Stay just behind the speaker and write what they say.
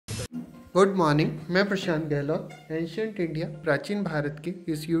Good morning. मैं प्रशांत Gehlot ancient India प्राचीन भारत के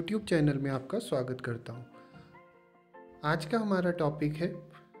इस यूट्यूब चैनल में आपका स्वागत करता हूँ। आज का हमारा टॉपिक है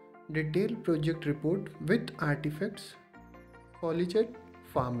detail project report with artefacts पॉलीचेट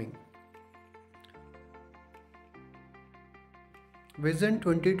farming. Vision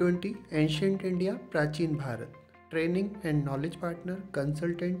 2020 ancient India प्राचीन Bharat training and knowledge partner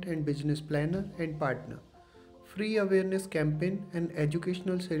consultant and business planner and partner free awareness campaign and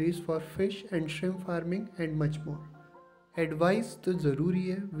educational series for fish and shrimp farming and much more. Advice तो ज़रूरी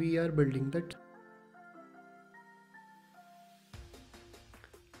है, we are building that.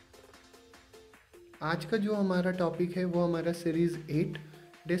 आज का जो हमारा topic है वो हमारा series 8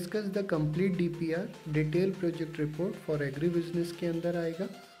 discuss the complete DPR detail project report for agri business के अंदर आएगा।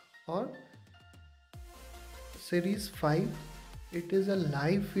 और series 5 it is a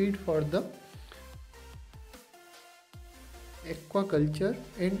live feed for the aquaculture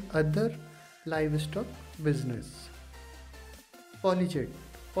and other livestock business.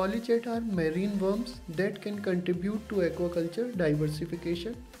 Polychaetes are marine worms that can contribute to aquaculture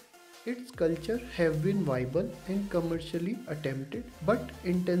diversification. Its culture have been viable and commercially attempted, but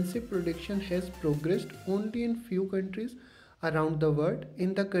intensive production has progressed only in few countries around the world.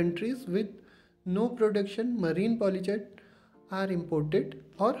 In the countries with no production, marine polychaetes are imported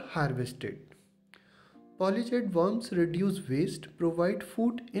or harvested. Polychaete worms reduce waste, provide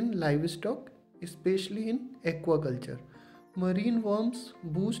food in livestock, especially in aquaculture. Marine worms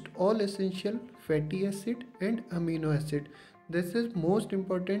boost all essential fatty acid and amino acid. This is most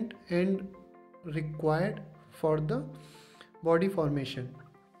important and required for the body formation.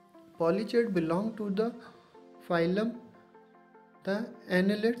 Polychaete belong to the phylum the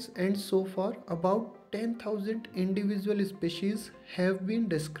annelids, and so far about 10,000 individual species have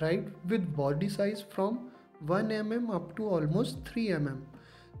been described with body size from 1 mm up to almost 3 mm.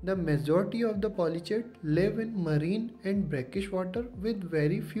 The majority of the polychaete live in marine and brackish water with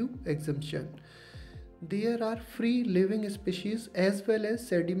very few exemptions. There are free living species as well as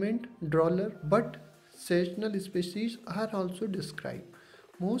sediment dweller, but seasonal species are also described.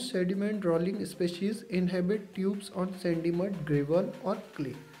 Most sediment dwelling species inhabit tubes on sandy mud, gravel or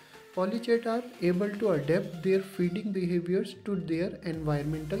clay. Polychaetes are able to adapt their feeding behaviors to their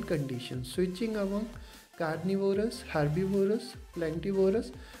environmental conditions, switching among carnivorous, herbivorous,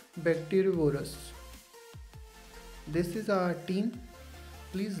 planktivorous, bacterivorous. This is our team.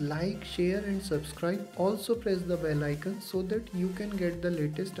 Please like, share and subscribe. Also press the bell icon so that you can get the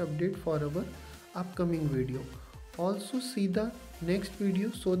latest update for our upcoming video. Also see the next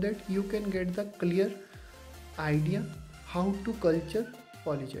video so that you can get the clear idea how to culture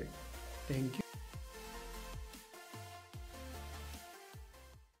polychaete. Thank you.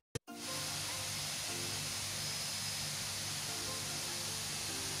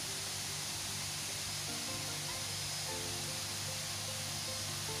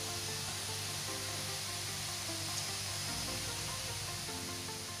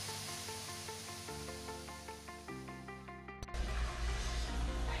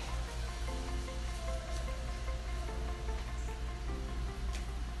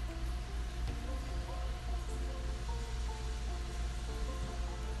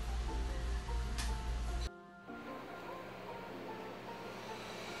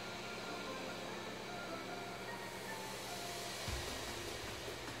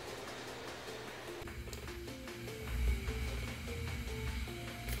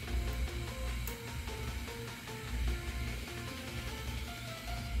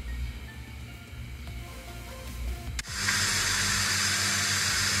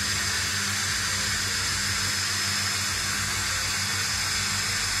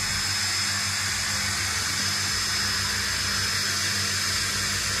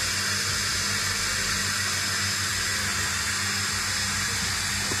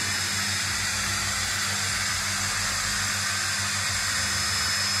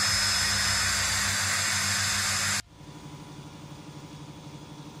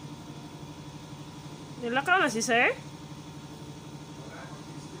 Nilakaw na si sir?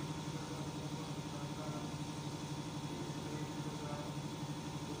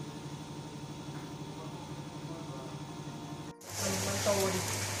มันโตดิ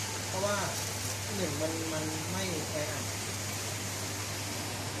เพราะว่าหนึ่งมันไม่แออัด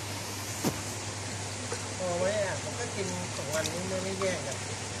พอไว้อ่ะผมก็กิน2 วันนี้ไม่แย่งกัน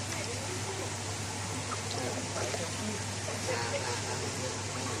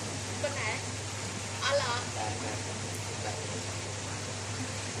คนไหนอ๋อเหร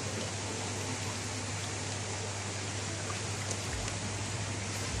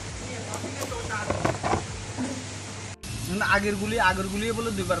อ আগেরগুলি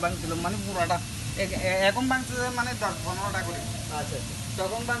বলে দুইবার ভাঙছিল মানে পুরাটা এখন ভাঙছে মানে 10-15টা করে। আচ্ছা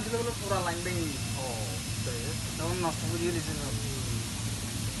তখন ভাঙছিল বলে পুরা লাইন ভেঙে তখন নষ্ট করে দিয়েছে।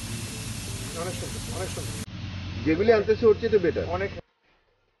 অনেক সুন্দর যেগুলি আনতেছে ওর চেয়ে বেটার অনেক।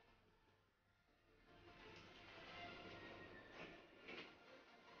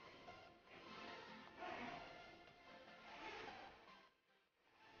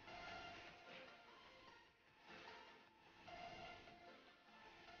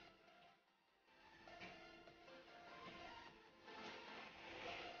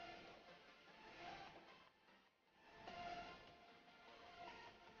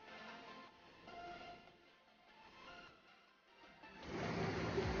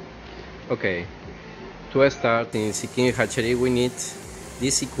 Okay, to start in Sikkim hatchery we need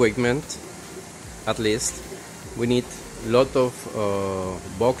this equipment, at least. We need lot of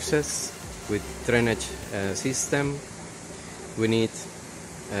boxes with drainage system. We need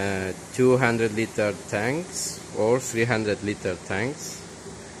 200-liter tanks or 300-liter tanks.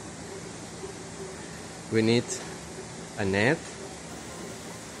 We need a net,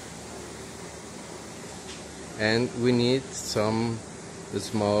 and we need some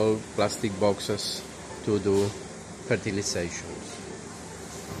small plastic boxes to do fertilizations.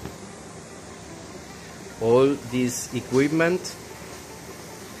 All this equipment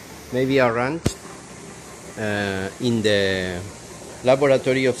may be arranged in the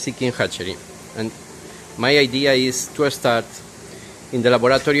laboratory of Sikkim hatchery, and my idea is to start in the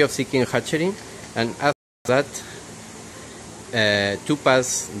laboratory of Sikkim hatchery, and after that to pass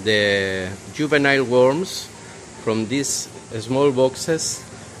the juvenile worms from these small boxes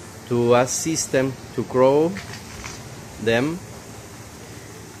to a system to grow them.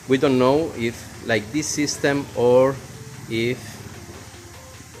 We don't know if like this system or if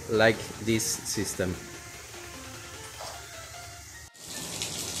like this system.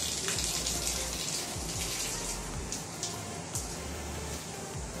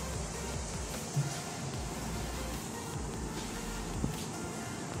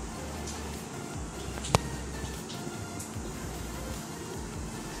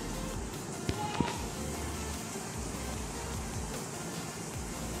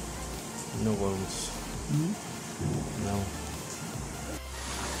 No worms. No.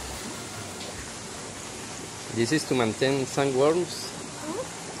 This is to maintain sandworms.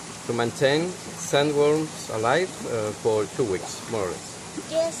 To maintain sandworms alive for 2 weeks, more or less.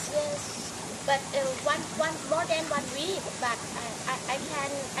 Yes, but one more than 1 week. But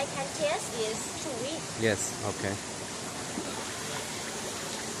I can test is 2 weeks. Yes. Okay.